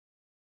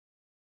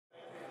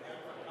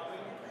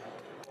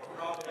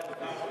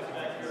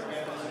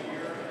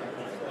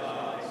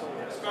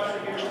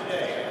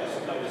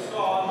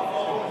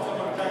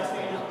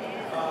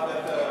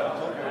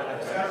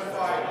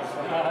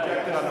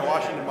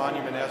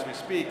as we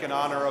speak in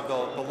honor of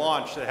the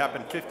launch that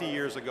happened 50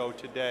 years ago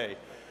today.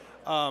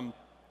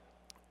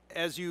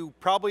 As you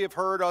probably have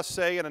heard us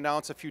say and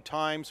announce a few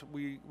times,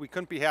 we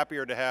couldn't be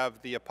happier to have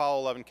the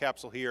Apollo 11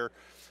 capsule here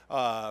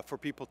for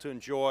people to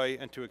enjoy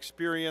and to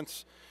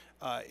experience.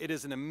 It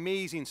is an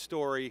amazing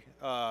story.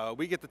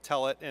 We get to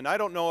tell it, and I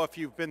don't know if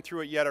you've been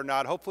through it yet or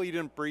not. Hopefully you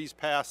didn't breeze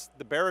past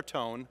the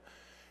baritone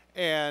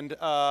and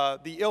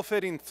the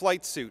ill-fitting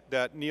flight suit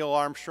that Neil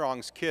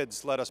Armstrong's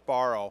kids let us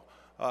borrow.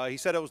 He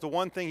said it was the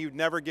one thing he'd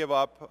never give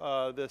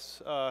up,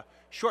 this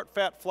short,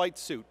 fat flight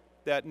suit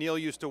that Neil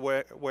used to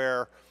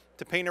wear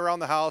to paint around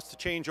the house, to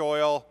change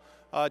oil,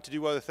 to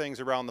do other things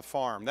around the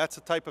farm. That's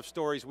the type of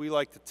stories we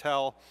like to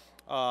tell.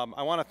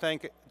 I want to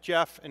thank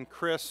Jeff and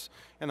Chris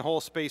and the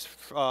whole Space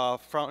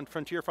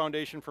Frontier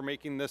Foundation for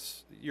making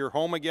this your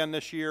home again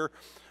this year.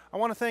 I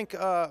want to thank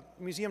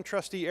Museum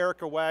Trustee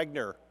Erica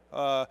Wagner,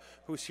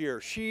 who's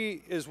here.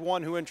 She is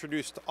one who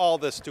introduced all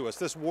this to us,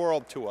 this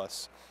world to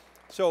us.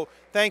 So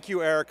thank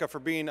you, Erica, for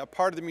being a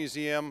part of the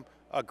museum,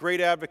 a great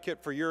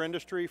advocate for your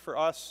industry, for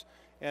us,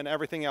 and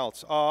everything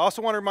else. I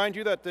also want to remind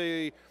you that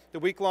the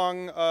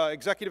week-long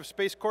executive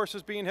space course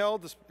is being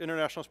held, this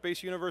International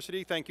Space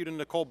University. Thank you to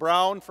Nicole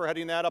Brown for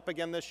heading that up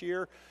again this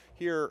year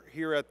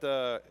here at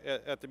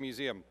the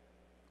museum.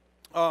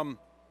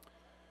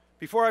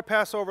 Before I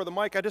pass over the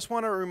mic, I just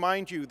want to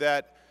remind you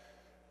that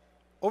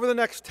over the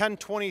next 10,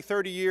 20,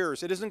 30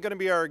 years, it isn't going to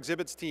be our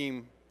exhibits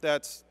team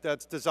that's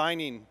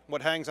designing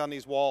what hangs on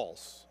these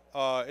walls.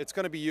 It's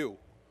going to be you.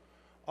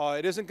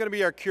 It isn't going to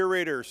be our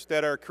curators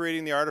that are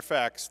creating the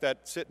artifacts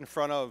that sit in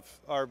front of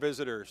our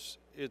visitors.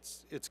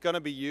 It's going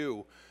to be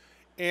you.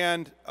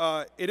 And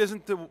it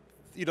isn't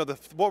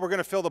what we're going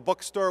to fill the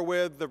bookstore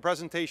with, the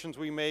presentations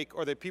we make,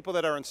 or the people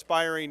that are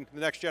inspiring the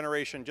next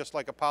generation just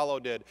like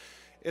Apollo did.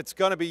 It's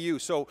going to be you.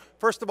 So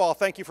first of all,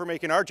 thank you for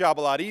making our job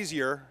a lot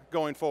easier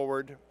going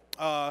forward.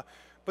 But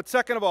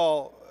second of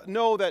all,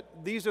 know that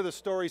these are the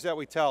stories that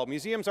we tell.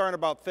 Museums aren't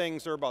about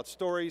things, they're about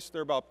stories,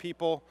 they're about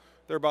people,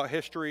 they're about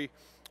history.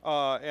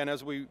 And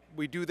as we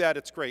do that,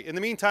 it's great. In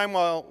the meantime,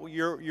 while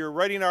you're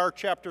writing our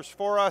chapters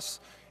for us,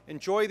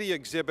 enjoy the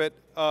exhibit.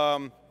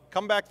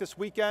 Come back this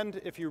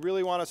weekend if you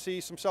really want to see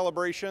some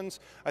celebrations.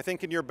 I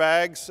think in your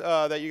bags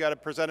that you got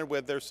it presented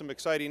with, there's some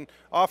exciting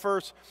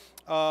offers.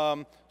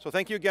 So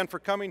thank you again for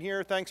coming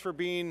here. Thanks for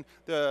being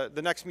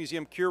the next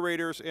museum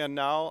curators. And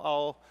now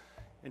I'll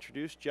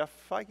introduce Jeff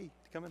Feige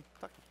to come and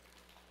talk.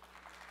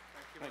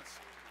 Thank you. Thanks.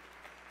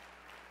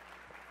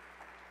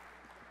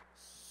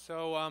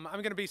 So I'm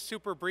going to be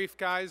super brief,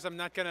 guys. I'm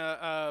not going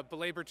to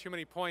belabor too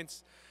many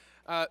points.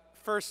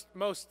 First,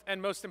 most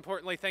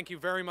importantly, thank you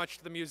very much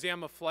to the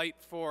Museum of Flight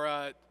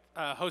for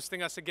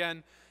hosting us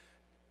again.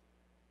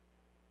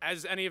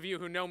 As any of you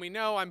who know me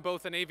know, I'm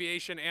both an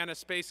aviation and a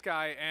space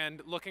guy,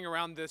 and looking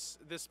around this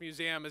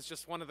museum is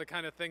just one of the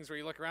kind of things where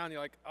you look around and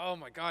you're like, oh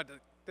my God,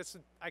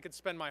 I could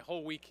spend my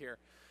whole week here.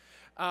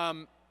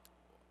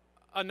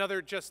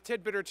 Another just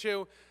tidbit or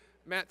two.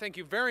 Matt, thank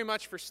you very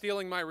much for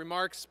stealing my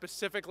remarks,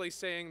 specifically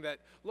saying that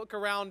look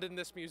around in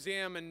this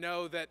museum and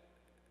know that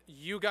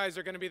you guys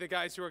are going to be the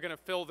guys who are going to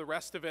fill the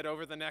rest of it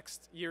over the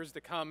next years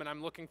to come, and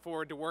I'm looking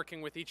forward to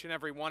working with each and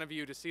every one of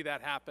you to see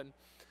that happen.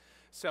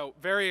 So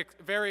very,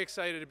 very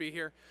excited to be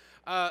here.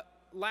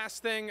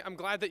 Last thing, I'm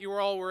glad that you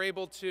all were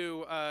able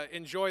to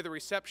enjoy the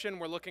reception.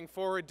 We're looking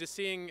forward to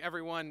seeing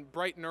everyone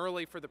bright and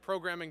early for the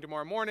programming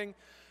tomorrow morning.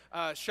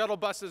 Shuttle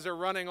buses are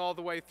running all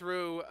the way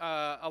through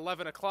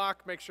 11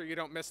 o'clock. Make sure you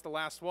don't miss the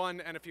last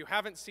one. And if you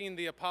haven't seen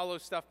the Apollo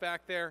stuff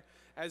back there,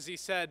 as he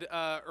said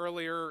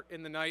earlier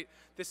in the night,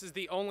 this is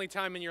the only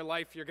time in your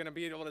life you're going to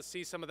be able to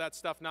see some of that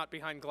stuff not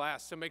behind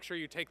glass. So make sure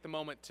you take the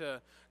moment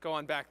to go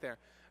on back there.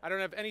 I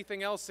don't have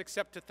anything else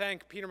except to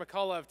thank Peter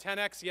McCullough of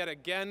 10X yet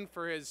again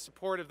for his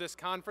support of this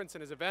conference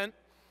and his event.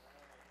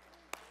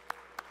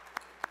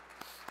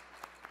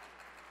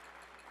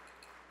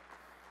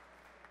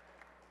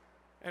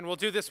 And we'll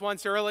do this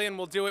once early, and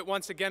we'll do it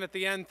once again at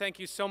the end. Thank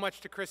you so much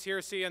to Chris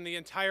Hersey and the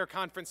entire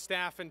conference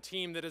staff and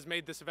team that has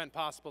made this event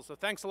possible. So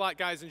thanks a lot,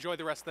 guys. Enjoy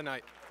the rest of the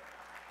night.